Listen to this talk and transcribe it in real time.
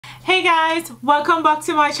Hey guys, welcome back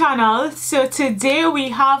to my channel. So today we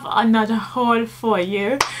have another haul for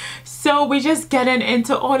you. So we're just getting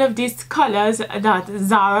into all of these colors that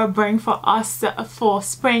Zara bring for us for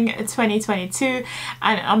spring 2022,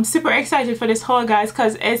 and I'm super excited for this haul, guys,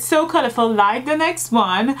 because it's so colorful like the next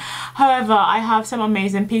one. However, I have some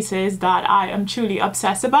amazing pieces that I am truly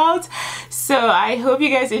obsessed about. So I hope you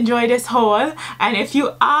guys enjoy this haul, and if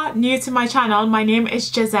you are new to my channel, my name is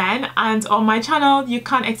Jazen, and on my channel you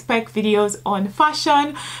can expect videos on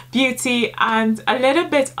fashion, beauty, and a little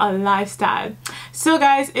bit of lifestyle. So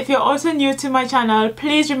guys, if you're also new to my channel,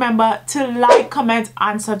 please remember to like, comment,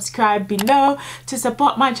 and subscribe below to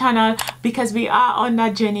support my channel, because we are on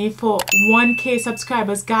that journey for 1k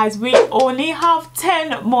subscribers, guys. We only have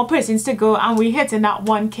 10 more persons to go and we're hitting that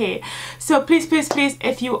 1k. So please,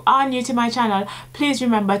 if you are new to my channel, please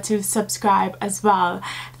remember to subscribe as well.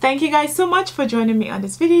 Thank you guys so much for joining me on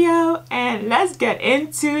this video, and let's get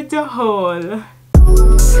into the haul.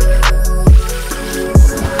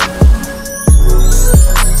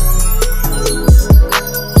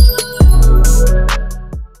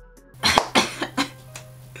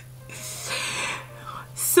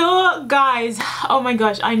 So guys, oh my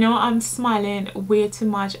gosh, I know I'm smiling way too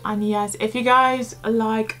much, and yes, if you guys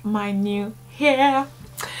like my new hair,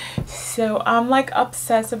 so I'm like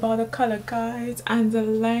obsessed about the color, guys, and the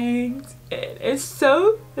length. It is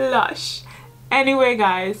so lush. Anyway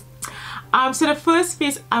guys, so the first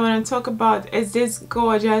piece I want to talk about is this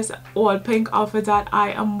gorgeous all pink outfit that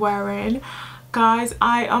I am wearing. Guys,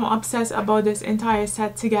 I am obsessed about this entire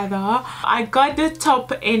set together. I got the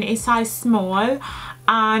top in a size small,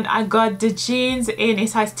 and I got the jeans in a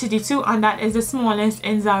size 32, and that is the smallest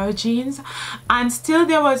in Zara jeans, and still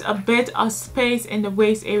there was a bit of space in the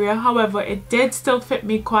waist area. However, it did still fit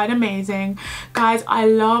me quite amazing. Guys, I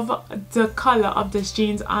love the color of this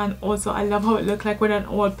jeans, and also I love how it looked like with an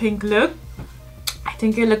all pink look. I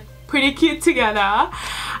think it looked pretty cute together.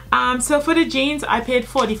 So for the jeans I paid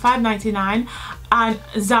 $45.99, and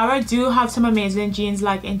Zara do have some amazing jeans,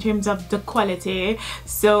 like in terms of the quality,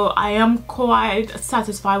 so I am quite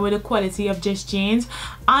satisfied with the quality of this jeans.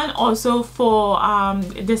 And also for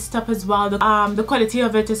this top as well, the quality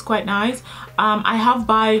of it is quite nice. I have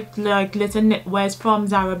bought like little knitwears from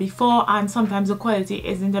Zara before, and sometimes the quality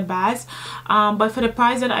isn't the best, but for the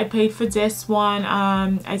price that I paid for this one,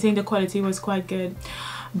 I think the quality was quite good.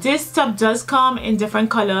 This top does come in different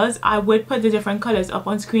colors. I would put the different colors up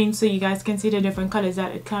on screen so you guys can see the different colors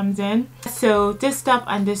that it comes in. So this top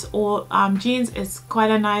and this all jeans is quite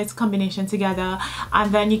a nice combination together,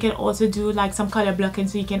 and then you can also do like some color blocking,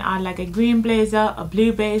 so you can add like a green blazer, a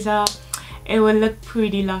blue blazer. It will look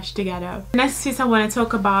pretty lush together. Next piece I want to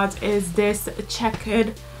talk about is this check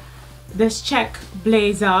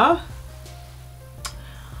blazer.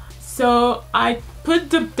 So I put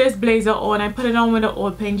this blazer on. I put it on with the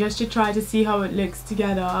old pink just to try to see how it looks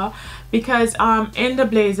together, because in the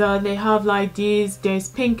blazer they have like there's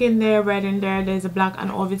pink in there, red in there, there's a black, and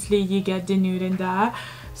obviously you get the nude in there.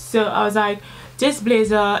 So I was like, this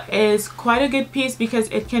blazer is quite a good piece because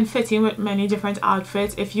it can fit in with many different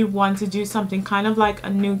outfits. If you want to do something kind of like a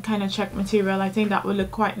nude kind of check material, I think that would look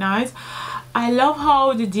quite nice. I love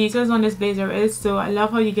how the details on this blazer is, so I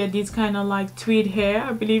love how you get these kind of like tweed hair.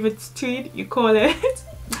 I believe it's tweed you call it.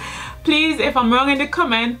 Please, if I'm wrong in the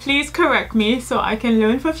comment, please correct me so I can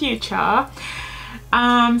learn for future.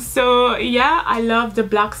 So yeah, I love the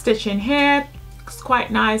black stitching here. It's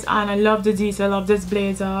quite nice, and I love the detail of this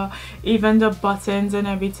blazer, even the buttons and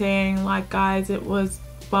everything. Like guys, it was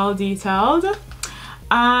well detailed.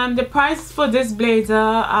 The price for this blazer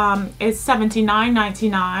is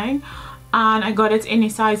 $79.99, and I got it in a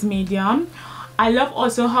size medium. I love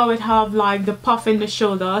also how it have like the puff in the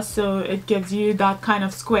shoulder, so it gives you that kind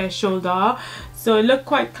of square shoulder, so it look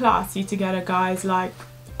quite classy together, guys. Like,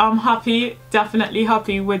 I'm happy, definitely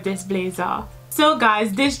happy with this blazer. So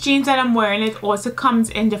guys, this jeans that I'm wearing, it also comes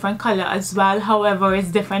in different color as well. However, it's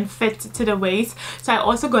different fit to the waist, so I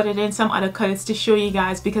also got it in some other colors to show you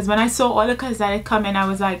guys, because when I saw all the colors that it come in, I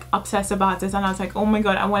was like obsessed about this, and I was like, oh my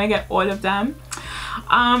god, I want to get all of them.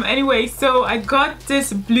 Anyway, so I got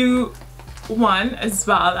this blue one as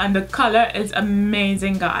well, and the color is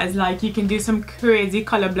amazing, guys. Like, you can do some crazy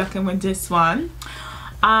color blocking with this one.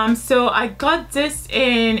 So I got this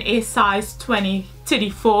in a size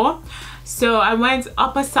 34. So I went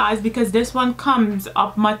up a size because this one comes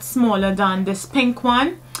up much smaller than this pink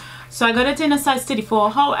one. So I got it in a size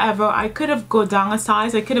 34. However, I could have go down a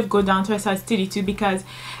size. I could have go down to a size 32 because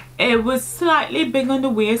it was slightly big on the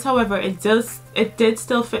waist. However, it did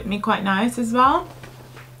still fit me quite nice as well.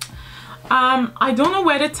 I don't know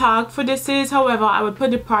where the tag for this is, however I would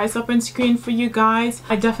put the price up on screen for you guys.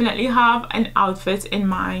 I definitely have an outfit in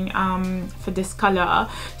mind for this color,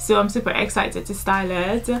 so I'm super excited to style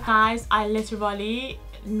it. Guys, I literally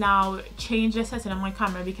now changed the setting on my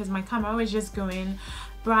camera because my camera was just going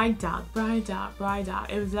bright dark, bright dark, bright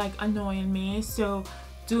dark. It was like annoying me, so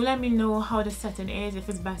do let me know how the setting is, if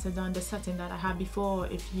it's better than the setting that I had before,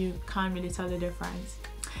 if you can't really tell the difference.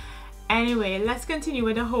 Anyway, let's continue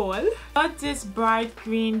with the haul. Got this bright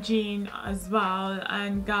green jean as well,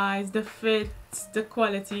 and guys, the fit, the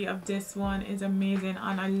quality of this one is amazing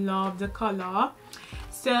and I love the color.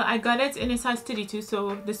 So I got it in a size 32,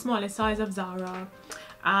 so the smallest size of Zara,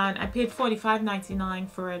 and I paid $45.99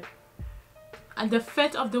 for it. And the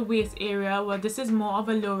fit of the waist area, well, this is more of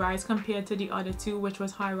a low rise compared to the other two, which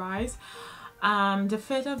was high rise. The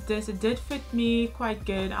fit of this, it did fit me quite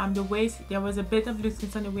good. The waist, there was a bit of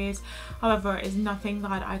looseness on the waist, however it's nothing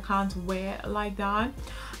that I can't wear like that.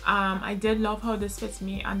 I did love how this fits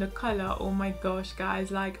me, and the color, oh my gosh guys,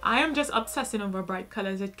 like I am just obsessing over bright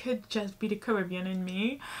colors. It could just be the Caribbean in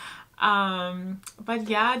me. But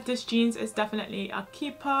yeah, this jeans is definitely a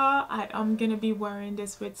keeper. I am gonna be wearing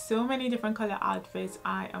this with so many different color outfits.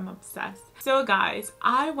 I am obsessed. So guys,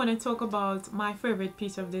 I want to talk about my favorite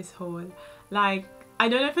piece of this haul. Like, I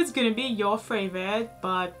don't know if it's gonna be your favorite,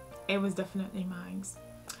 but it was definitely mine.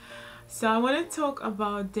 So I want to talk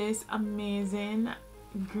about this amazing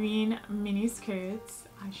green mini skirts.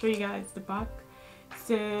 I'll show you guys the back.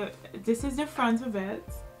 So this is the front of it.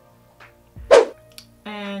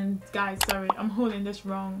 And guys, sorry, I'm holding this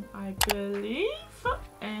wrong, I believe.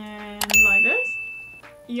 And like this.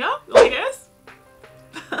 Yeah, like this.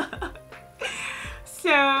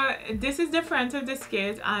 So this is the front of the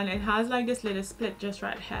skirt, and it has like this little split just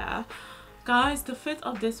right here. Guys, the fit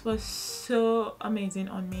of this was so amazing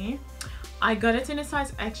on me. I got it in a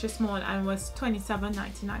size extra small and was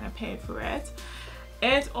 $27.99 I paid for it.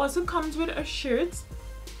 It also comes with a shirt.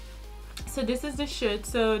 So this is the shirt.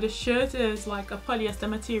 So the shirt is like a polyester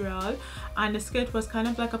material, and the skirt was kind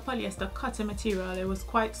of like a polyester cotton material. It was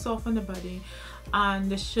quite soft on the body, and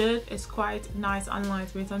the shirt is quite nice and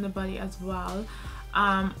lightweight on the body as well.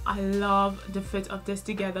 I love the fit of this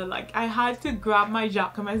together. Like, I had to grab my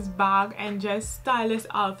Jacquemus bag and just style this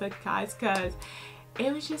outfit, guys, because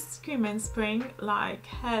it was just screaming spring. Like,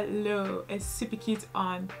 hello, it's super cute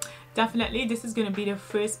on. Definitely this is gonna be the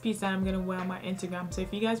first piece that I'm gonna wear on my Instagram, so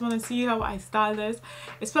if you guys want to see how I style this,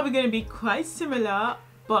 it's probably gonna be quite similar,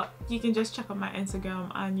 but you can just check out my Instagram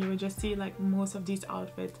and you will just see like most of these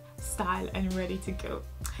outfits styled and ready to go.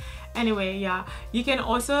 Anyway, yeah, you can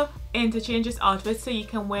also interchange this outfit, so you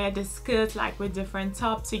can wear the skirt like with different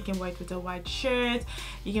tops. So you can wear it with a white shirt,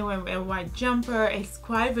 you can wear it with a white jumper. It's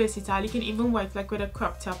quite versatile. You can even wear it like with a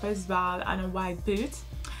crop top as well and a white boot.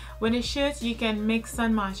 With a shirt, you can mix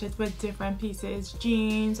and match it with different pieces,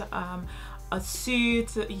 jeans, a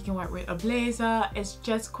suit, you can wear it with a blazer. It's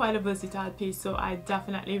just quite a versatile piece, so I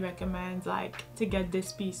definitely recommend like to get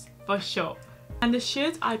this piece for sure. And the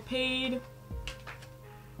shirt, I paid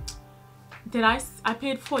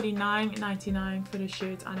 $49.99 for the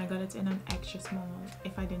shirt, and I got it in an extra small,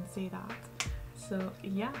 if I didn't say that. So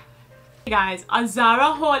yeah. Hey guys, a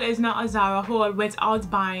Zara haul is not a Zara haul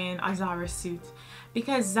without buying a Zara suit,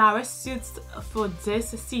 because Zara suits for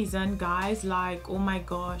this season, guys, like, oh my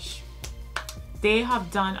gosh, they have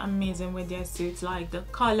done amazing with their suits. Like, the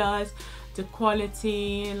colors, the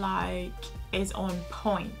quality, like, is on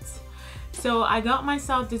point. So I got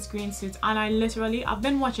myself this green suit, and I've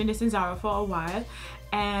been watching this in Zara for a while,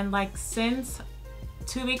 and like since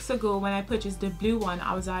 2 weeks ago when I purchased the blue one,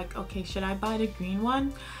 I was like, okay, should I buy the green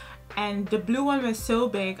one? And the blue one was so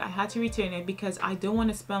big I had to return it because I don't want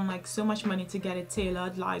to spend like so much money to get it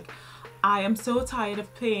tailored. Like, I am so tired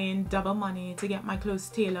of paying double money to get my clothes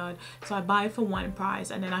tailored, so I buy it for one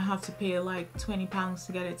price and then I have to pay like £20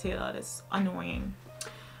 to get it tailored. It's annoying.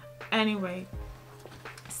 Anyway,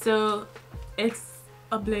 so it's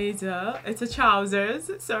a blazer, it's a trousers,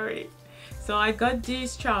 sorry. So I got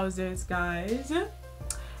these trousers, guys,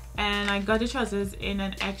 and I got the trousers in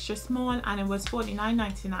an extra small, and it was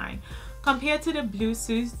 $49.99. Compared to the blue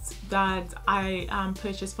suits that I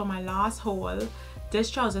purchased for my last haul,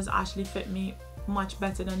 this trousers actually fit me much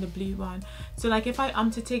better than the blue one. So like, if I am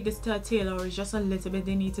to take this to a tailor, it's just a little bit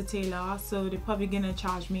they need to tailor, so they're probably gonna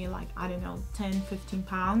charge me like, I don't know,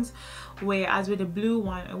 £10-15, whereas with the blue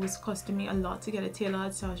one it was costing me a lot to get it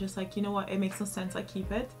tailored. So I was just like, you know what, it makes no sense, I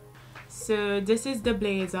keep it. So this is the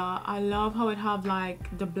blazer. I love how it have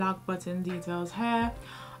like the black button details here,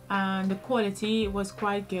 and the quality was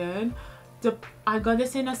quite good. I got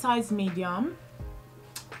this in a size medium,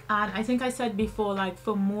 And I think I said before, like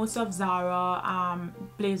for most of Zara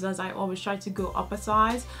blazers, I always try to go up a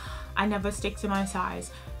size. I never stick to my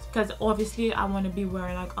size because obviously I want to be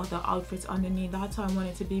wearing like other outfits underneath that, so I want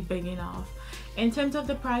it to be big enough. In terms of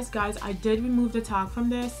the price, guys, I did remove the tag from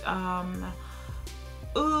this. I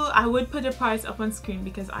would put the price up on screen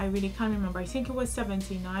because I really can't remember. I think it was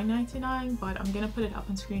 $79.99, but I'm gonna put it up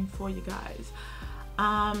on screen for you guys.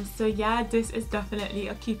 So yeah, this is definitely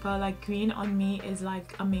a keeper. Like green on me is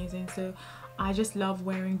like amazing, so I just love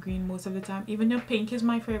wearing green most of the time. Even though pink is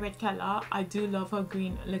my favorite color, I do love how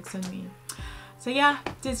green looks on me. So yeah,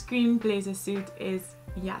 this green blazer suit is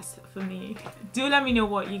yes for me. Do let me know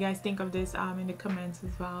what you guys think of this in the comments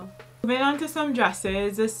as well. Moving on to some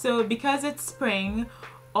dresses. So because it's spring,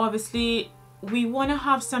 obviously we want to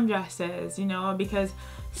have some dresses, you know, because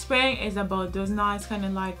spring is about those nice kind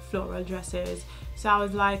of like floral dresses. So I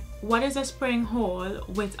was like, what is a spring haul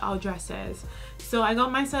without dresses? So I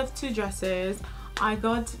got myself 2 dresses. I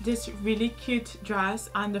got this really cute dress,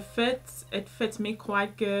 and it fits me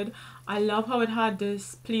quite good. I love how it had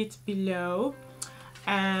this pleat below,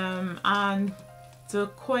 and the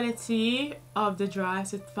quality of the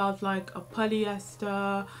dress, it felt like a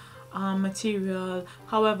polyester material.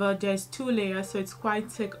 However, there's 2 layers, so it's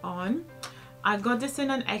quite thick on. I got this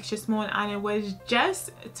in an extra small and it was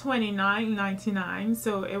just $29.99,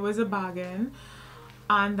 so it was a bargain.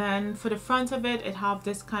 And then for the front of it, it have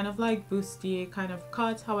this kind of like bustier kind of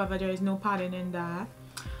cut. However, there is no padding in there.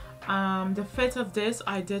 The fit of this,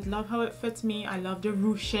 I did love how it fits me. I love the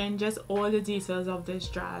ruching, just all the details of this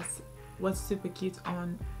dress was super cute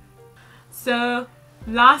on. So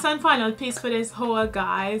last and final piece for this haul,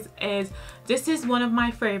 guys, is this is one of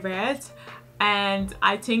my favorites, and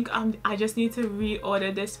I think I just need to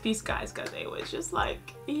reorder this piece, guys, because it was just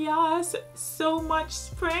like, yes, so much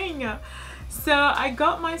spring. So I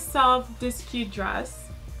got myself this cute dress,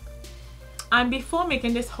 and before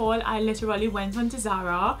making this haul, I literally went onto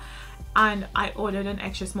Zara and I ordered an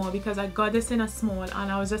extra small because I got this in a small,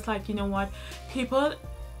 and I was just like, you know what, people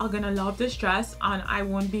are gonna love this dress and I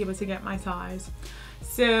won't be able to get my size.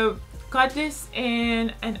 So got this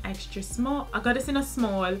in an extra small. I got this in a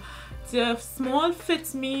small. The small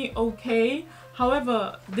fits me okay.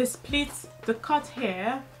 However, this pleat, the cut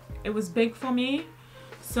here, it was big for me.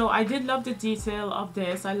 So I did love the detail of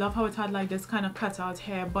this. I love how it had like this kind of cutout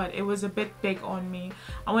here, but it was a bit big on me.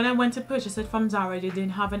 And when I went to purchase it from Zara, they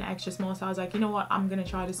didn't have an extra small, so I was like, you know what, I'm gonna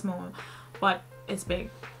try the small, but it's big.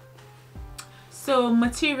 So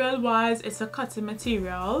material wise, it's a cotton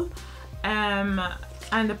material, and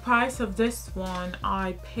the price of this one,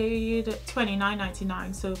 I paid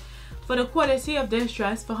 $29.99. So for the quality of this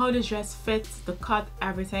dress, for how this dress fits, the cut,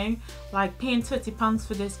 everything, like paying £30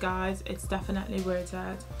 for this, guys, it's definitely worth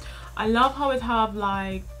it. I love how it have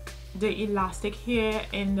like the elastic here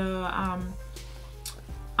in the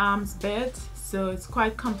arms bit, so it's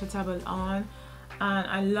quite comfortable on, and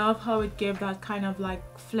I love how it gave that kind of like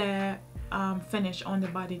flare finish on the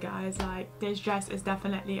body, guys. Like this dress is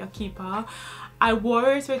definitely a keeper. I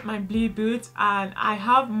wore it with my blue boots, and I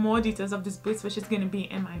have more details of this boots, which is going to be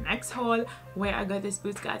in my next haul where I got this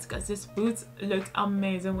boots, guys, because this boots looked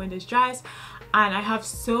amazing with this dress, and I have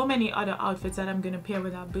so many other outfits that I'm going to pair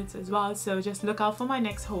with that boots as well, so just look out for my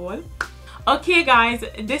next haul. Okay guys,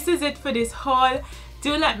 this is it for this haul.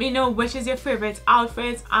 Do let me know which is your favorite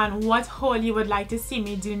outfit and what haul you would like to see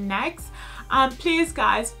me do next. Please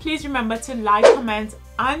guys, please remember to like, comment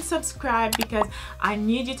and subscribe, because I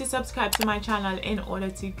need you to subscribe to my channel in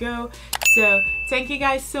order to go. So thank you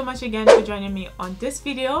guys so much again for joining me on this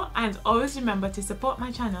video, and always remember to support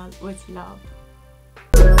my channel with love.